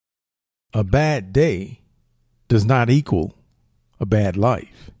A bad day does not equal a bad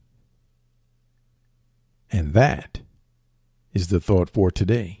life. And that is the thought for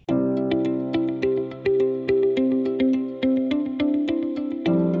today.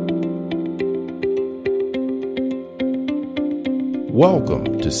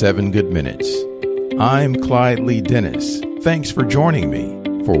 Welcome to 7 Good Minutes. I'm Clyde Lee Dennis. Thanks for joining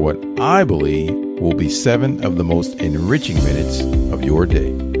me for what I believe will be 7 of the most enriching minutes of your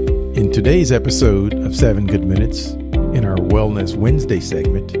day. In today's episode of 7 Good Minutes, in our Wellness Wednesday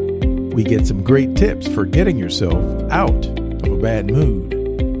segment, we get some great tips for getting yourself out of a bad mood.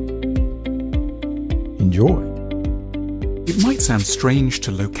 Enjoy. It might sound strange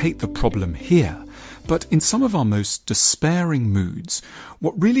to locate the problem here, but in some of our most despairing moods,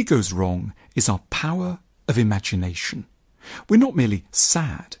 what really goes wrong is our power of imagination. We're not merely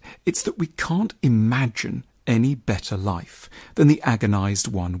sad, it's that we can't imagine any better life than the agonized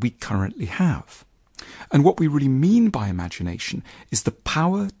one we currently have. And what we really mean by imagination is the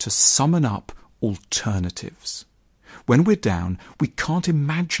power to summon up alternatives. When we're down, we can't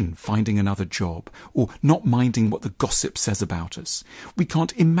imagine finding another job or not minding what the gossip says about us. We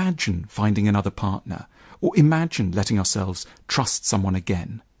can't imagine finding another partner or imagine letting ourselves trust someone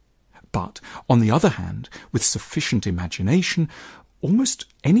again. But, on the other hand, with sufficient imagination, almost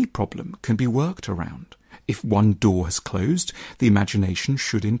any problem can be worked around. If one door has closed, the imagination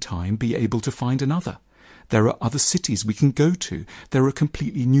should in time be able to find another. There are other cities we can go to. There are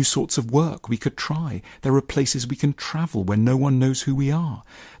completely new sorts of work we could try. There are places we can travel where no one knows who we are.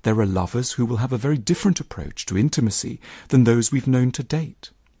 There are lovers who will have a very different approach to intimacy than those we've known to date.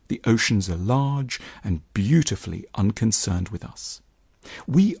 The oceans are large and beautifully unconcerned with us.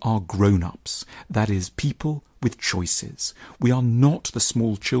 We are grown-ups, that is, people with choices. We are not the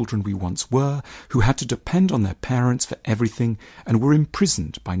small children we once were, who had to depend on their parents for everything and were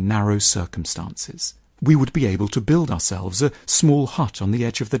imprisoned by narrow circumstances. We would be able to build ourselves a small hut on the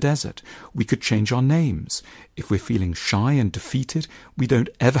edge of the desert. We could change our names. If we're feeling shy and defeated, we don't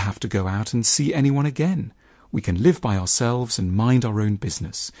ever have to go out and see anyone again. We can live by ourselves and mind our own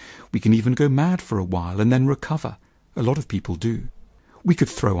business. We can even go mad for a while and then recover. A lot of people do. We could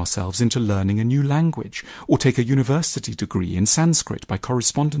throw ourselves into learning a new language or take a university degree in Sanskrit by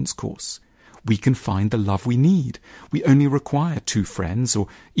correspondence course. We can find the love we need. We only require 2 friends or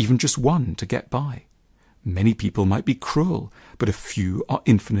even just 1 to get by. Many people might be cruel, but a few are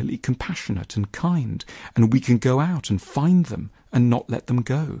infinitely compassionate and kind, and we can go out and find them and not let them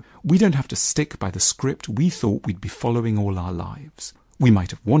go. We don't have to stick by the script we thought we'd be following all our lives. We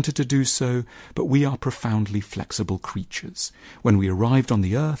might have wanted to do so, but we are profoundly flexible creatures. When we arrived on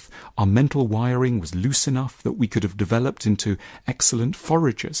the earth, our mental wiring was loose enough that we could have developed into excellent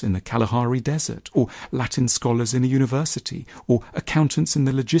foragers in the Kalahari Desert, or Latin scholars in a university, or accountants in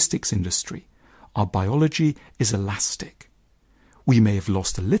the logistics industry. Our biology is elastic. We may have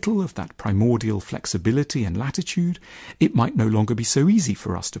lost a little of that primordial flexibility and latitude. It might no longer be so easy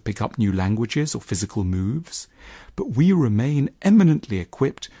for us to pick up new languages or physical moves, but we remain eminently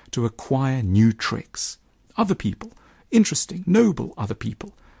equipped to acquire new tricks. Other people, interesting, noble other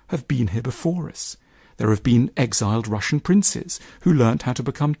people, have been here before us. There have been exiled Russian princes who learnt how to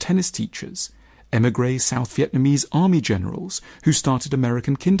become tennis teachers, émigré South Vietnamese army generals who started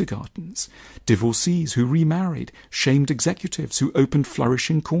American kindergartens, divorcees who remarried, shamed executives who opened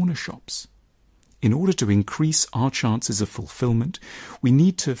flourishing corner shops. In order to increase our chances of fulfillment, we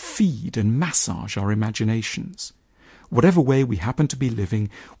need to feed and massage our imaginations. Whatever way we happen to be living,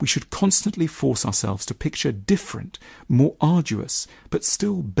 we should constantly force ourselves to picture different, more arduous, but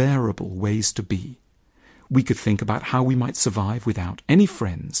still bearable ways to be. We could think about how we might survive without any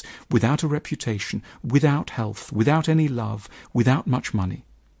friends, without a reputation, without health, without any love, without much money.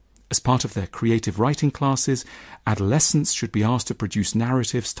 As part of their creative writing classes, adolescents should be asked to produce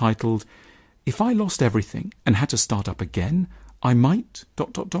narratives titled, "If I lost everything and had to start up again, I might... ...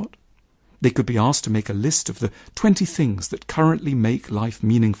 They could be asked to make a list of the 20 things that currently make life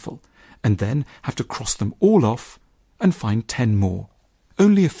meaningful, and then have to cross them all off and find 10 more.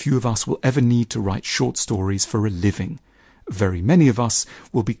 Only a few of us will ever need to write short stories for a living. Very many of us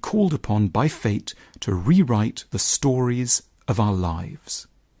will be called upon by fate to rewrite the stories of our lives.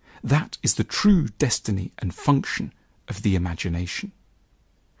 That is the true destiny and function of the imagination."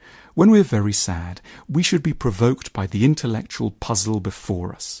 When we're very sad, we should be provoked by the intellectual puzzle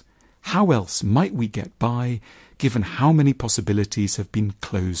before us. How else might we get by, given how many possibilities have been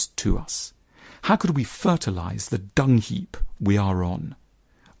closed to us? How could we fertilize the dung heap we are on?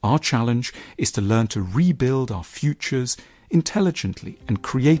 Our challenge is to learn to rebuild our futures intelligently and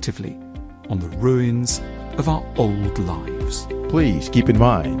creatively on the ruins of our old lives. Please keep in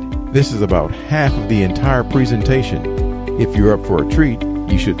mind, This is about half of the entire presentation. If you're up for a treat,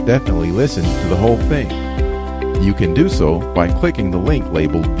 you should definitely listen to the whole thing. You can do so by clicking the link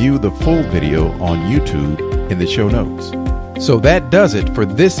labeled View the Full Video on YouTube in the show notes. So that does it for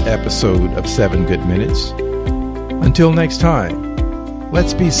this episode of 7 Good Minutes. Until next time,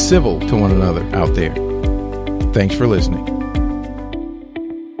 let's be civil to one another out there. Thanks for listening.